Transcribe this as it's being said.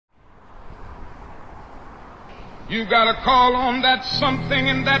You got to call on that something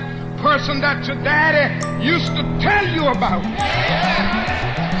and that person that your daddy used to tell you about.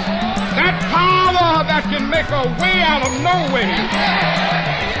 That power that can make a way out of no way.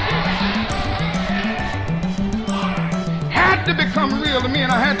 Had to become real to me,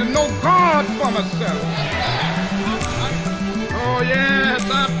 and I had to know God for myself. Oh yes,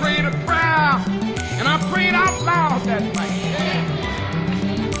 I prayed a prayer, and I prayed out loud that night.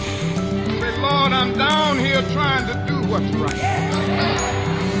 Say, Lord, I'm down here trying to do what's right.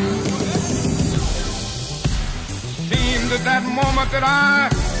 Seemed at that moment that I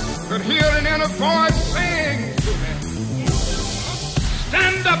could hear an inner voice saying to me,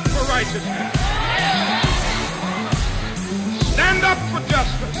 stand up for righteousness. Stand up for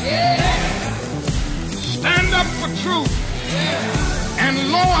justice. Stand up for truth. And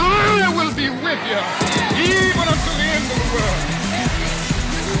lo, I will be with you even until the end of the world.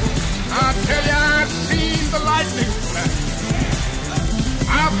 I tell you, I've seen the lightning flash.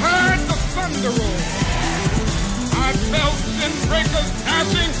 I've heard the thunder roll. I've felt sin breakers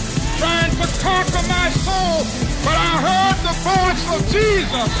passing, trying to conquer my soul. But I heard the voice of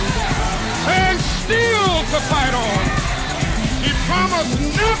Jesus saying still to fight on. He promised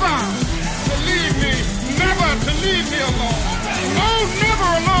never to leave me, never to leave me alone. No, never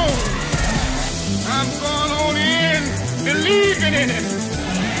alone. I'm going on in, believing in him.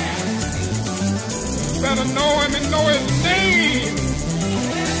 Better know him and know his name.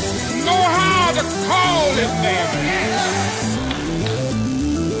 Know how to call his name.